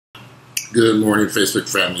Good morning, Facebook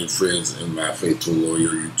family and friends, and my faithful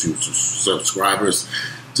loyal YouTube subscribers.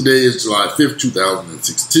 Today is July 5th,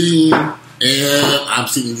 2016, and I'm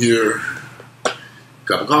sitting here,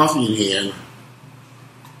 cup of coffee in hand.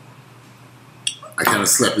 I kind of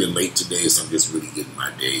slept in late today, so I'm just really getting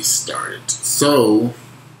my day started. So,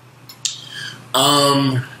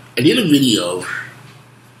 I did a video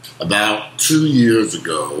about 2 years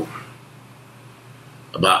ago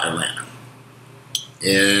about Atlanta.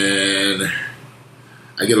 And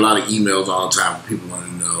I get a lot of emails all the time. People want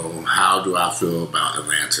to know, how do I feel about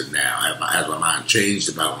Atlanta now? Has my mind changed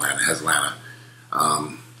about Atlanta? Has Atlanta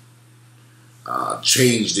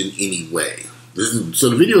changed in any way? So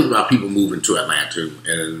the video is about people moving to Atlanta,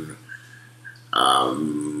 and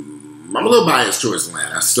I'm a little biased towards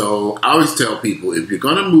Atlanta. So I always tell people, if you're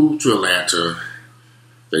going to move to Atlanta,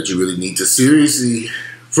 that you really need to seriously,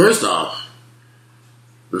 first off,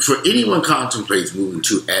 before anyone contemplates moving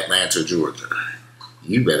to Atlanta, Georgia,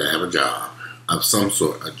 you better have a job of some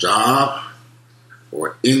sort. A job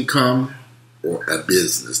or income or a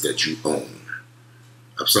business that you own.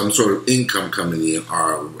 Of some sort of income coming in,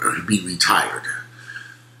 or be retired.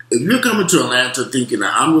 If you're coming to Atlanta thinking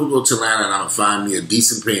that I'm going to go to Atlanta and I'm going to find me a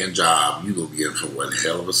decent paying job, you're going to be in for one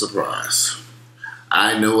hell of a surprise.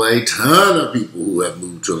 I know a ton of people who have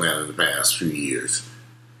moved to Atlanta in the past few years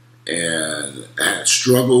and had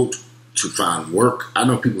struggled to find work. I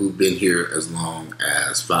know people who've been here as long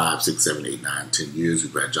as 5, 6, 7, 8, 9, 10 years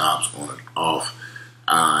who've had jobs on and off.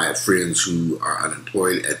 I have friends who are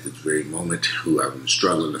unemployed at this very moment who have been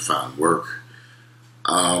struggling to find work.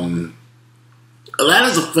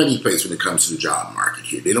 Atlanta's a funny place when it comes to the job market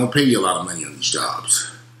here. They don't pay you a lot of money on these jobs.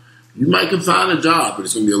 You might can find a job, but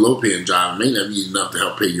it's going to be a low-paying job. It may not be enough to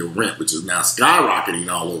help pay your rent, which is now skyrocketing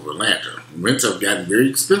all over Atlanta. Rents have gotten very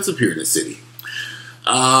expensive here in the city.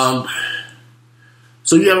 So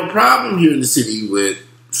you have a problem here in the city with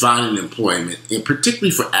finding employment, and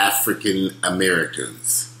particularly for African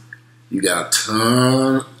Americans. You got a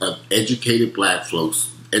ton of educated black folks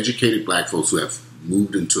who have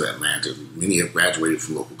moved into Atlanta. Many have graduated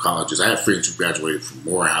from local colleges. I have friends who graduated from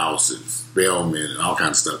Morehouse and Spelman and all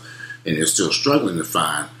kinds of stuff, and they're still struggling to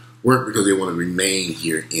find work because they want to remain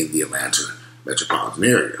here in the Atlanta metropolitan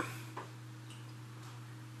area.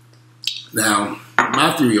 Now,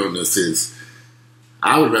 my theory on this is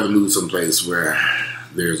I would rather move someplace where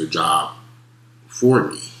there's a job for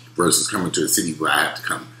me versus coming to a city where I have to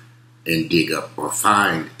come and dig up or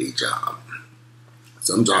find a job.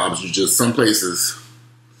 Some jobs, some places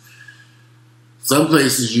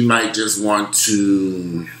you might just want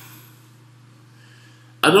to.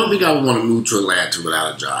 I don't think I would want to move to Atlanta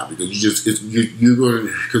without a job because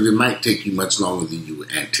because it might take you much longer than you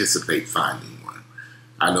would anticipate finding one.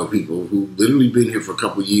 I know people who literally been here for a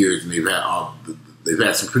couple of years and they've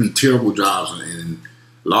had some pretty terrible jobs and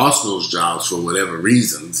lost those jobs for whatever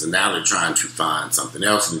reasons, and now they're trying to find something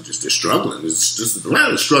else and they're struggling. It's just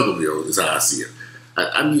Atlanta struggle here is how I see it.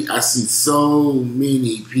 I mean, I see so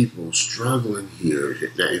many people struggling here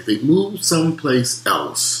that if they move someplace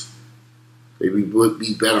else, they would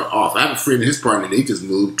be better off. I have a friend and his partner, they just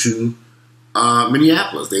moved to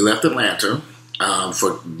Minneapolis. They left Atlanta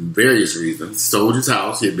for various reasons, sold his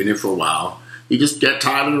house. He had been here for a while. He just got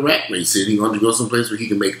tired of the rat race. He wanted to go someplace where he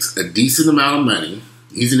can make a decent amount of money.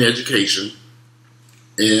 He's in education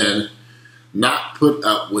and not put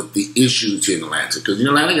up with the issues here in Atlanta. Because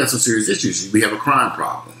Atlanta got some serious issues. We have a crime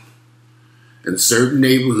problem. In certain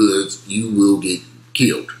neighborhoods, you will get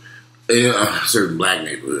killed. Certain black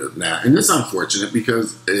neighborhoods. Now, and it's unfortunate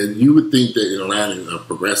because you would think that in Atlanta, a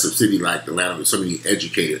progressive city like Atlanta, with so many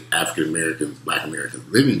educated African Americans, black Americans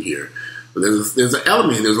living here, but there's an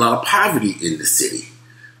element, there's a lot of poverty in the city.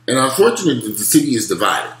 And unfortunately, the city is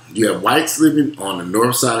divided. You have whites living on the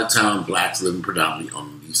north side of town, blacks living predominantly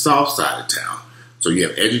on the south side of town. So you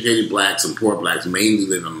have educated blacks and poor blacks mainly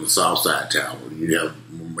living on the south side of town, when you have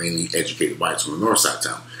mainly educated whites on the north side of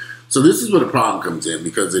town. So this is where the problem comes in,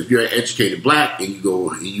 because if you're an educated black and you go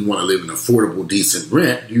and you want to live in affordable, decent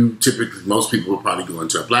rent, most people will probably go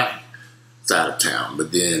into a black side of town,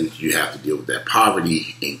 but then you have to deal with that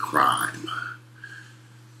poverty and crime.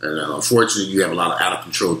 And unfortunately, you have a lot of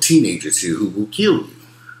out-of-control teenagers here who will kill you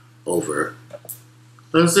over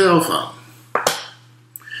a cell phone.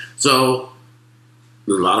 So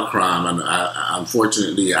there's a lot of crime.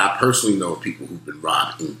 Unfortunately, I personally know of people who've been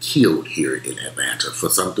robbed and killed here in Atlanta for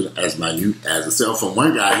something as minute as a cell phone.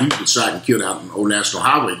 One guy, he was shot and killed out on the old National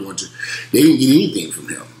Highway they didn't get anything from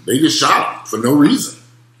him. They just shot him for no reason.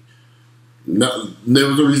 No, there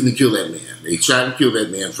was no reason to kill that man. They tried to kill that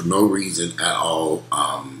man for no reason at all,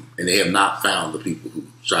 and they have not found the people who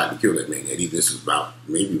shot and killed that man. Eddie, this was about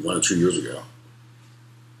maybe 1 or 2 years ago.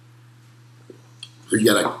 So you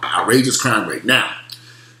got an outrageous crime rate. Now,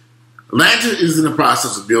 Atlanta is in the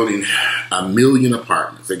process of building 1 million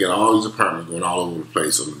apartments. They got all these apartments going all over the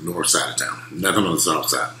place on the north side of town, nothing on the south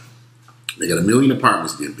side. They got 1 million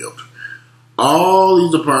apartments being built. All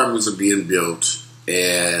these apartments are being built,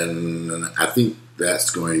 and I think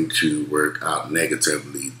that's going to work out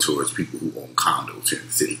negatively towards people who own condos here in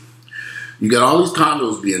the city. You got all these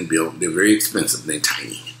condos being built. They're very expensive. They're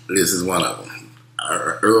tiny. This is one of them.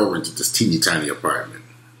 Earl rented this teeny tiny apartment,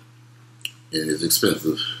 and it's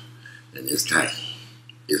expensive, and it's tiny.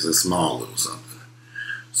 It's a small little something.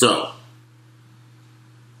 So,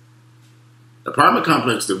 the apartment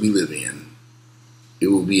complex that we live in, it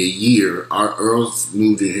will be a year. Our Earl's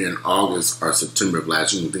moved in here in August or September of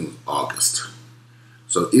last year. I think it was August.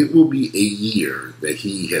 So it will be a year that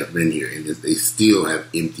he has been here, and they still have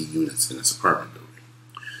empty units in this apartment building.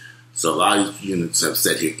 So a lot of these units have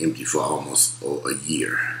sat here empty for almost a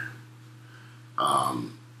year.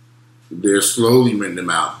 They're slowly renting them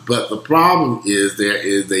out. But the problem is there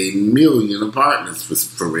is 1 million apartments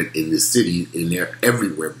for rent in this city, and they're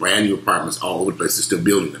everywhere. Brand new apartments all over the place. They're still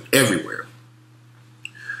building them everywhere.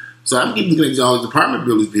 So I'm looking at all these apartment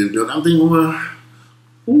buildings being built. I'm thinking, well,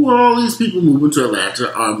 who are all these people moving to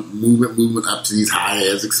Atlanta are moving up to these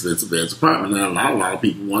high-ass, expensive-ass apartments? And a lot of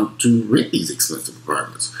people want to rent these expensive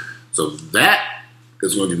apartments. So that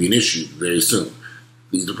is going to be an issue very soon.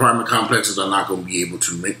 These apartment complexes are not going to be able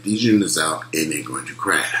to rent these units out, and they're going to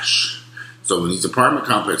crash. So when these apartment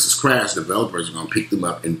complexes crash, developers are going to pick them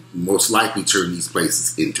up and most likely turn these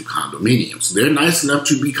places into condominiums. They're nice enough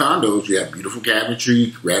to be condos. You have beautiful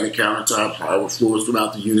cabinetry, granite countertops, hardwood floors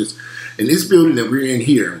throughout the units. In this building that we're in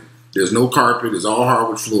here, there's no carpet. It's all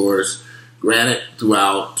hardwood floors, granite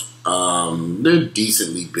throughout. They're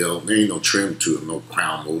decently built. There ain't no trim to them, no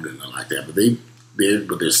crown molding, nothing like that. But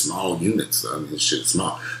they're small units. I mean, shit's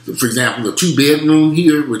small. So for example, the 2-bedroom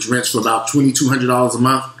here, which rents for about $2,200 a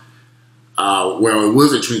month. Well, it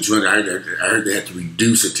was at $2,200. I heard they had to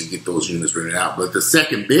reduce it to get those units rented out. But the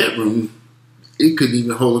second bedroom, it couldn't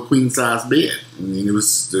even hold a queen-size bed. I mean,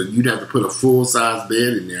 you'd have to put a full-size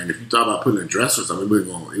bed in there. And if you thought about putting a dresser or something,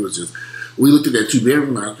 it was just, we looked at that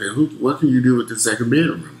 2-bedroom, and I said, what can you do with the second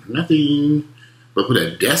bedroom? Nothing but put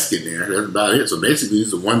a desk in there. That's about it. So basically,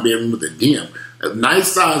 it's a 1-bedroom with a den. A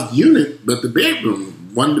nice-sized unit, but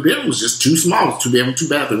one of the bedrooms was just too small. It's 2-bedroom,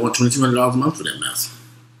 2-bath. They want $2,200 a month for that mess.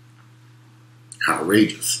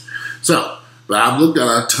 Outrageous. So, but I've looked at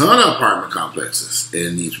a ton of apartment complexes,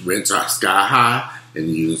 and these rents are sky high, and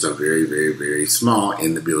the units are very, very, very small,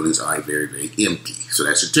 and the buildings are very, very empty. So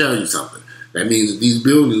that should tell you something. That means that these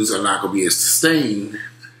buildings are not going to be stay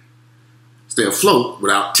afloat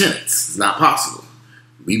without tenants. It's not possible.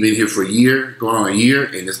 We've been here for a year, going on a year,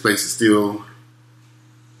 and this place is still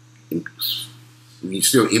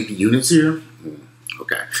empty units here.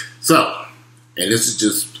 Okay. So, and this is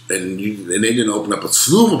just, and they didn't open up a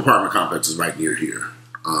slew of apartment complexes right near here.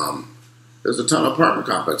 There's a ton of apartment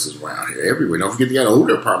complexes around here, everywhere. Don't forget, you got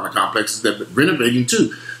older apartment complexes that are renovating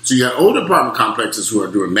too. So you got older apartment complexes who are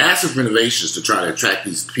doing massive renovations to try to attract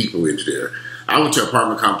these people into there. I went to an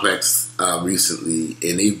apartment complex recently,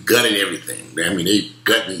 and they gutted everything. I mean, they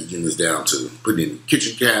gut these units down to putting in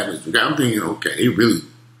kitchen cabinets. I'm thinking, okay, they really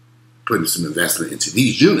putting some investment into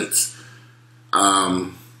these units.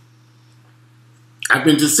 I've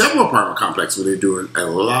been to several apartment complexes where they're doing a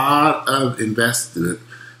lot of investment,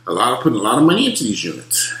 putting a lot of money into these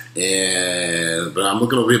units. But I'm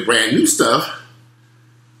looking over here, brand new stuff,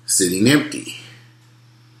 sitting empty.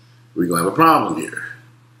 We're going to have a problem here.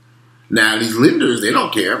 Now, these lenders, they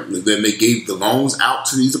don't care. Then they gave the loans out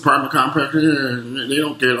to these apartment complexes. They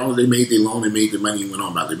don't care. As long as they made their loan, they made their money and went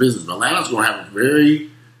on about their business. But Atlanta's going to have a very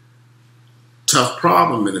tough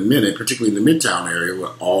problem in a minute, particularly in the Midtown area,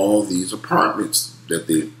 with all these apartments that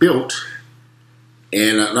they've built.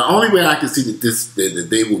 And the only way I can see that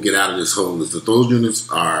they will get out of this hole is that those units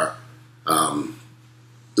are,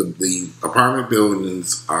 the apartment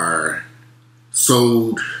buildings are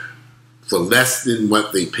sold for less than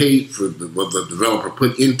what they paid for what the developer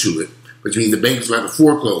put into it, which means the bankers will have to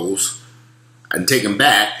foreclose and take them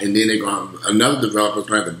back, and then another developer's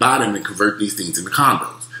going to have to buy them and convert these things into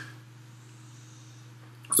condos.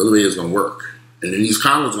 So the way it's going to work. And then these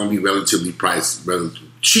condos are going to be relatively priced, relatively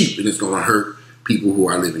cheap, and it's going to hurt people who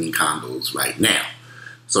are living in condos right now.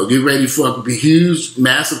 So get ready for a huge,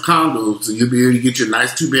 massive condos, so you'll be able to get your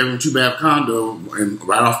nice 2-bedroom, 2-bath condo and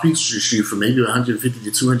right off Peachtree Street for maybe $150,000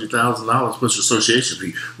 to $200,000 plus your association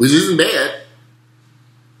fee, which isn't bad,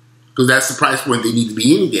 because that's the price point they need to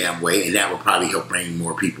be any damn way, and that will probably help bring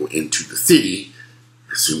more people into the city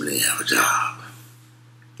assuming they have a job.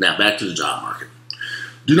 Now, back to the job market.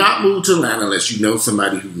 Do not move to Atlanta unless you know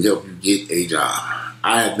somebody who can help you get a job.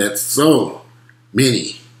 I have met so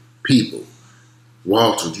many people.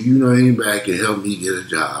 Walter, do you know anybody that can help me get a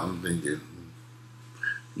job? I'm thinking,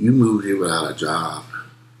 you moved here without a job.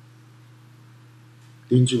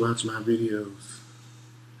 Didn't you watch my videos?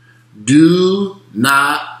 Do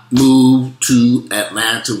not move to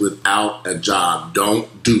Atlanta without a job.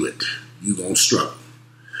 Don't do it. You're going to struggle.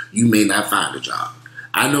 You may not find a job.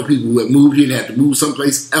 I know people who have moved here and had to move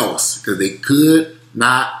someplace else because they could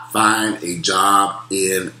not find a job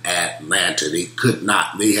in Atlanta. They could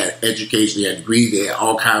not. They had education, they had degrees, they had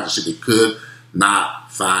all kinds of shit. They could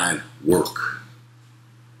not find work.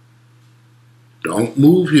 Don't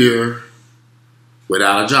move here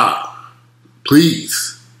without a job.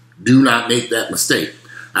 Please do not make that mistake.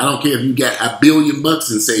 I don't care if you got $1 billion in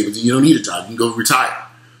savings and you don't need a job. You can go retire.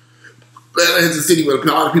 But it's a city where a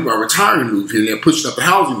lot of people are retiring to move here and they're pushing up the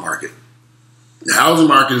housing market. The housing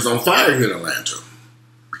market is on fire here in Atlanta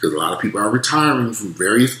because a lot of people are retiring from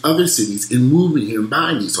various other cities and moving here and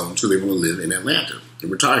buying these homes so they want to live in Atlanta and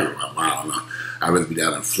retire. Well, I don't know. I'd rather be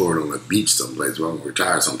down in Florida on a beach someplace where I'm going to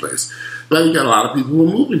retire someplace. But you got a lot of people who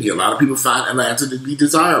are moving here. A lot of people find Atlanta to be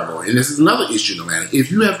desirable. And this is another issue in Atlanta. If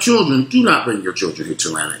you have children, do not bring your children here to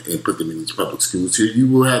Atlanta and put them in these public schools here. They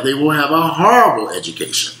will have a horrible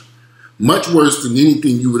education. Much worse than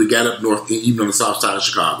anything you would have got up north, even on the south side of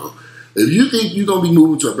Chicago. If you think you're going to be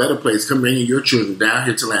moving to a better place, come bringing your children down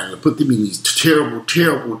here to Atlanta and put them in these terrible,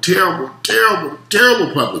 terrible, terrible, terrible,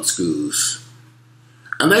 terrible public schools.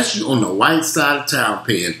 Unless you're on the white side of town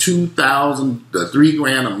paying $2,000 to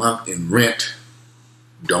 $3,000 a month in rent,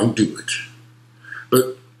 don't do it.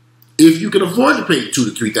 But if you can afford to pay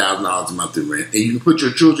 $2,000 to $3,000 a month in rent, and you can put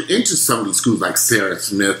your children into some of these schools like Sarah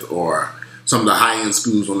Smith or some of the high-end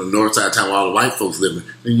schools on the north side of town where all the white folks live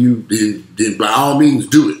in, then by all means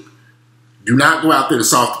do it. Do not go out there to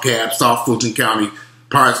South DeKalb, South Fulton County,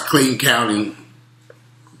 parts Clayton County,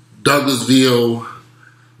 Douglasville,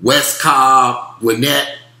 West Cobb,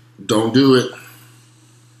 Gwinnett. Don't do it.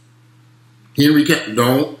 Henry County,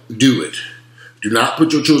 don't do it. Do not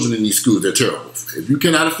put your children in these schools. They're terrible. If you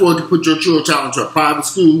cannot afford to put your child into a private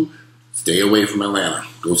school, stay away from Atlanta.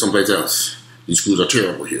 Go someplace else. These schools are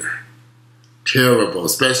terrible here. Terrible,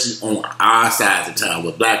 especially on our side of town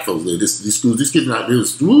where black folks live. These schools, these kids are not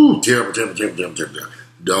terrible, terrible, terrible, terrible, terrible.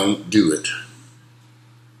 Don't do it.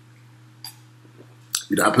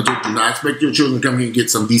 Do not expect your children to come here and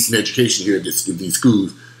get some decent education here at these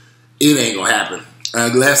schools. It ain't gonna happen.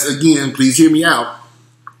 Unless, again, please hear me out.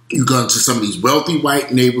 You go into some of these wealthy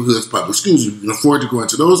white neighborhoods, public schools, you can afford to go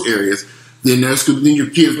into those areas, then your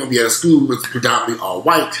kids gonna be at a school that's predominantly all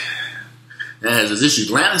white. That has its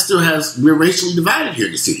issues. Atlanta we're racially divided here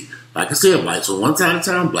in the city. Like I said, whites on one side of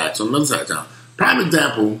town, blacks on the other side of town. Prime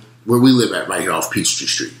example, where we live at right here off Peachtree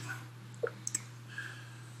Street.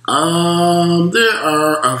 I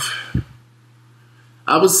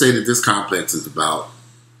would say that this complex is about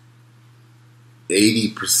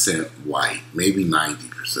 80% white, maybe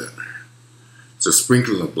 90%. It's a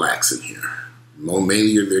sprinkling of blacks in here.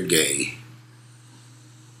 Mainly they're gay.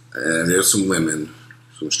 And there's some women,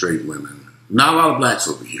 some straight women. Not a lot of blacks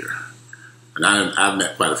over here. And I've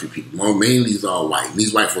met quite a few people. Mainly it's all white. And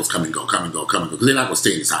these white folks come and go. Because they're not going to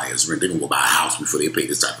stay in this highest rent. They're going to go buy a house before they pay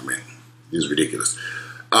this type of rent. It's ridiculous.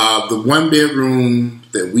 The one bedroom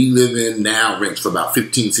that we live in now rents for about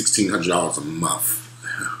 $1,500, $1,600 a month.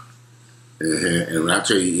 And when I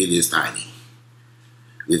tell you, it is tiny.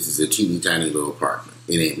 This is a teeny tiny little apartment.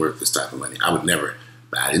 It ain't worth this type of money. I would never,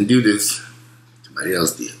 but I didn't do this. Somebody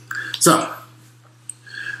else did. So,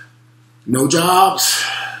 no jobs.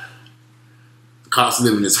 The cost of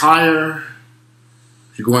living is higher.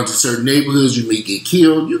 If you go into certain neighborhoods, you may get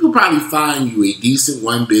killed. You can probably find you a decent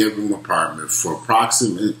one-bedroom apartment for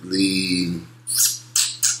approximately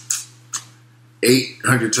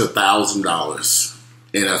 $800 to $1,000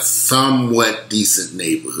 in a somewhat decent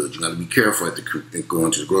neighborhood. You got to be careful at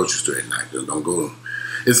going to the grocery store at night. Don't go.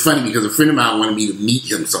 It's funny because a friend of mine wanted me to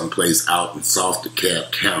meet him someplace out in South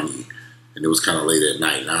DeKalb County, and it was kind of late at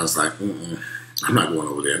night, and I was like, I'm not going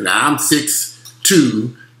over there. Now, I'm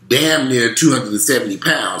 6'2", damn near 270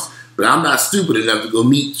 pounds, but I'm not stupid enough to go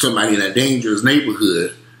meet somebody in a dangerous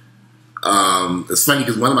neighborhood. It's funny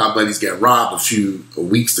because one of my buddies got robbed a few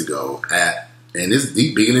weeks ago and he's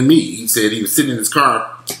bigger than me. He said he was sitting in his car,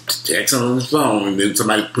 texting on his phone, and then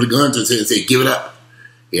somebody put a gun to his head and said, give it up.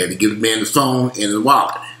 He had to give the man his phone and his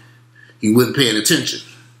wallet. He wasn't paying attention.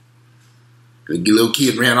 The little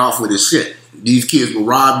kid ran off with his shit. these kids will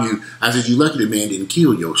rob you. I said, you lucky the man didn't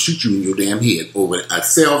kill you or shoot you in your damn head over a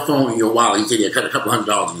cell phone in your wallet. He said he had cut a couple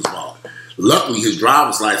 $100 in his wallet. Luckily, his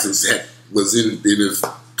driver's license was in his.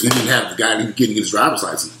 He didn't have the guy getting his driver's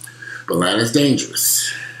license. But Atlanta's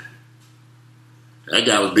dangerous. That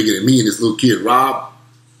guy was bigger than me, and this little kid robbed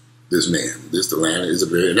this man. This Atlanta is a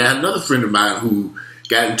very. And I had another friend of mine who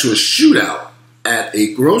got into a shootout at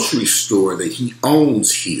a grocery store that he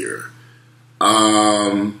owns here.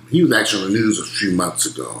 He was actually on the news a few months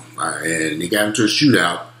ago, and he got into a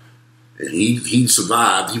shootout, and he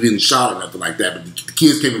survived. He didn't shot or nothing like that, but the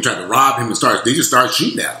kids came and tried to rob him, and they just started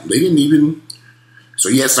shooting at him. They didn't even, so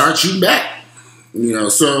he had to start shooting back. You know,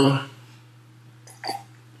 so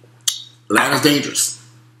Atlanta's dangerous.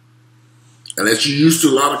 Unless you're used to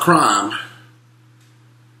a lot of crime.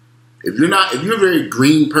 If you're a very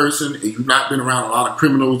green person and you've not been around a lot of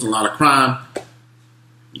criminals and a lot of crime,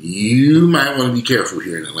 you might want to be careful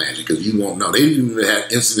here in Atlanta because you won't know. They even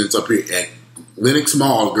had incidents up here at Lenox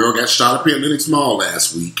Mall. A girl got shot up here at Lenox Mall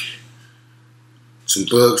last week. Some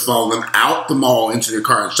thugs followed them out the mall into their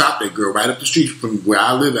car and shot that girl right up the street from where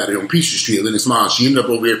I live out here on Peachtree Street at Lenox Mall. She ended up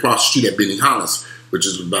over here across the street at Benny Hollis, which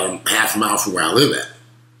is about half a mile from where I live at.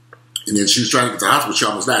 And then she was trying to get to the hospital. She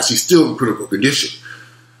almost died. She's still in critical condition.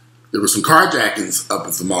 There were some carjackings up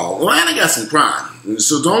at the mall. Atlanta got some crime.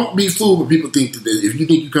 So don't be fooled when people think that if you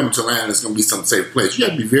think you come to Atlanta, it's going to be some safe place. You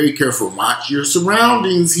have to be very careful and watch your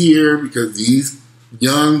surroundings here because these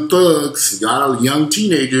young thugs, a lot of young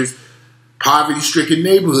teenagers, poverty-stricken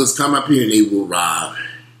neighborhoods come up here and they will rob,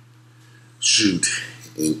 shoot,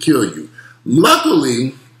 and kill you.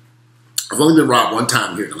 Luckily, I've only been robbed one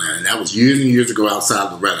time here in Atlanta, and that was years and years ago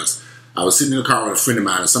outside Loretta's. I was sitting in the car with a friend of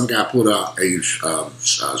mine, and some guy pulled out a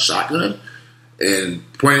shotgun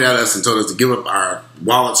and pointed at us and told us to give up our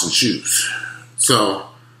wallets and shoes. So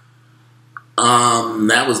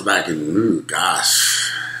that was back in, in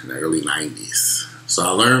the early 90s. So I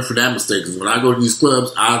learned from that mistake because when I go to these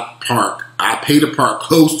clubs, I pay to park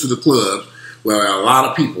close to the club where a lot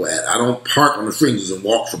of people at. I don't park on the fringes and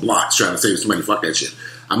walk for blocks trying to save some money. Fuck that shit.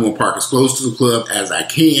 I'm going to park as close to the club as I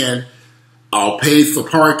can. I'll pay for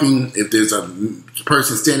parking. If there's a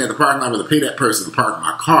person standing at the parking lot, I'm going to pay that person to park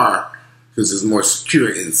my car because it's more secure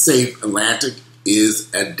and safe. Atlanta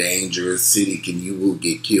is a dangerous city, and you will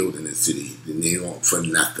get killed in the city. And they won't for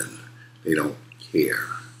nothing. They don't care.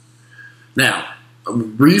 Now,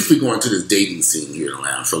 I'm briefly going to this dating scene here in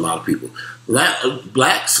Atlanta for a lot of people.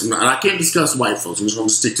 Blacks, and I can't discuss white folks. I'm just going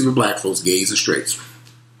to stick to the black folks, gays and straights.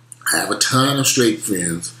 I have a ton of straight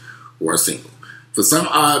friends who are single. For some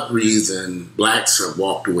odd reason, blacks have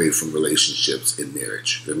walked away from relationships and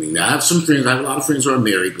marriage. I mean, I have a lot of friends who are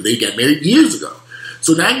married, but they got married years ago.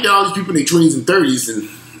 So now you got all these people in their 20s and 30s, and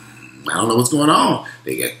I don't know what's going on.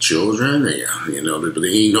 They got children, but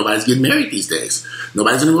nobody's getting married these days.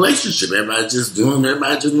 Nobody's in a relationship. Everybody's just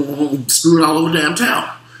screwing all over damn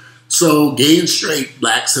town. So gay and straight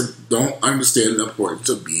blacks don't understand the importance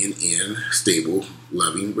of being in stable,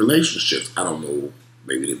 loving relationships. I don't know.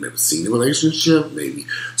 Maybe they've never seen a relationship. Maybe.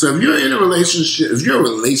 So if you're in a relationship, if you're a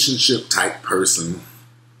relationship type person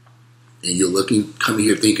and you're coming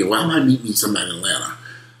here thinking, well, I might meet somebody in Atlanta.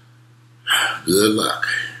 Good luck.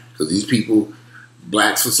 Because these people,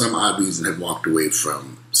 blacks for some odd reason, have walked away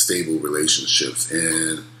from stable relationships.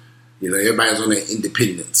 And, everybody's on that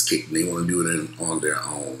independence kick. And they want to do it on their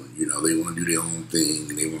own. They want to do their own thing.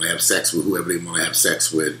 And they want to have sex with whoever they want to have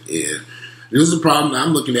sex with. And this is a problem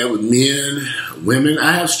I'm looking at with men, women.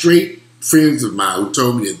 I have straight friends of mine who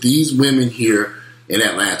told me that these women here in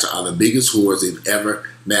Atlanta are the biggest whores they've ever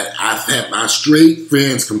met. I've had my straight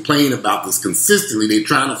friends complain about this consistently. They're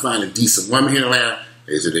trying to find a decent woman here in Atlanta.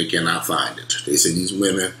 They said they cannot find it. They say these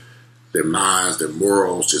women, their minds, their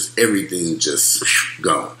morals, just everything just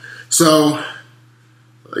gone. So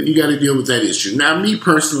you got to deal with that issue. Now, me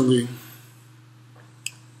personally,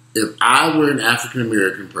 if I were an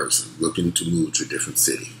African-American person looking to move to a different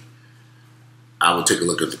city, I would take a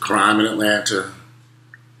look at the crime in Atlanta,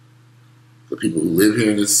 the people who live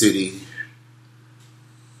here in this city.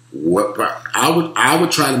 I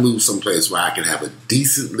would try to move someplace where I could have a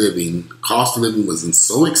decent living. Cost of living wasn't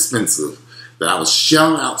so expensive that I was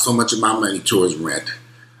shelling out so much of my money towards rent.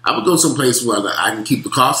 I would go someplace where I can keep the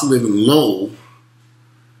cost of living low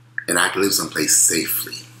and I can live someplace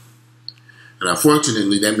safely. And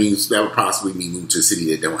unfortunately, that would possibly mean moving to a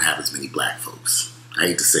city that don't have as many black folks. I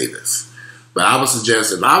hate to say this. But I would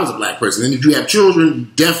suggest if I was a black person, and if you have children, you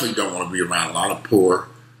definitely don't want to be around a lot of poor,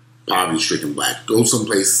 poverty-stricken blacks. Go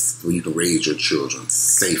someplace where you can raise your children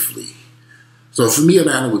safely. So for me,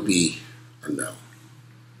 Atlanta would be a no.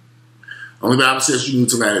 Only way I would suggest you move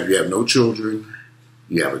to Atlanta if you have no children,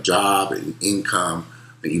 you have a job and income,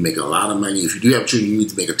 and you make a lot of money. If you do have children, you need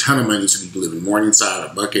to make a ton of money so you can live in Morningside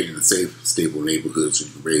or Buckhead in a safe, stable neighborhood so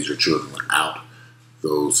you can raise your children without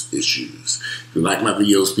those issues. If you like my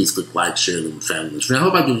videos, please click like, share them with family and friends. I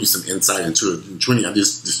hope I give you some insight into it.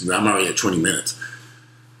 I'm already at 20 minutes.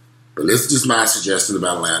 But this is just my suggestion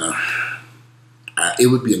about Atlanta. It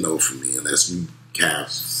would be a no for me unless you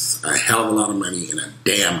have a hell of a lot of money and a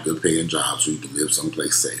damn good paying job so you can live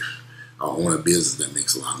someplace safe or own a business that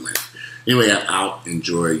makes a lot of money. Anyway, I'm out.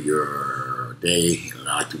 Enjoy your day. And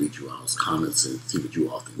I'd like to read you all's comments and see what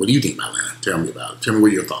you all think. What do you think about Atlanta? Tell me about it. Tell me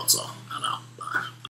what your thoughts are.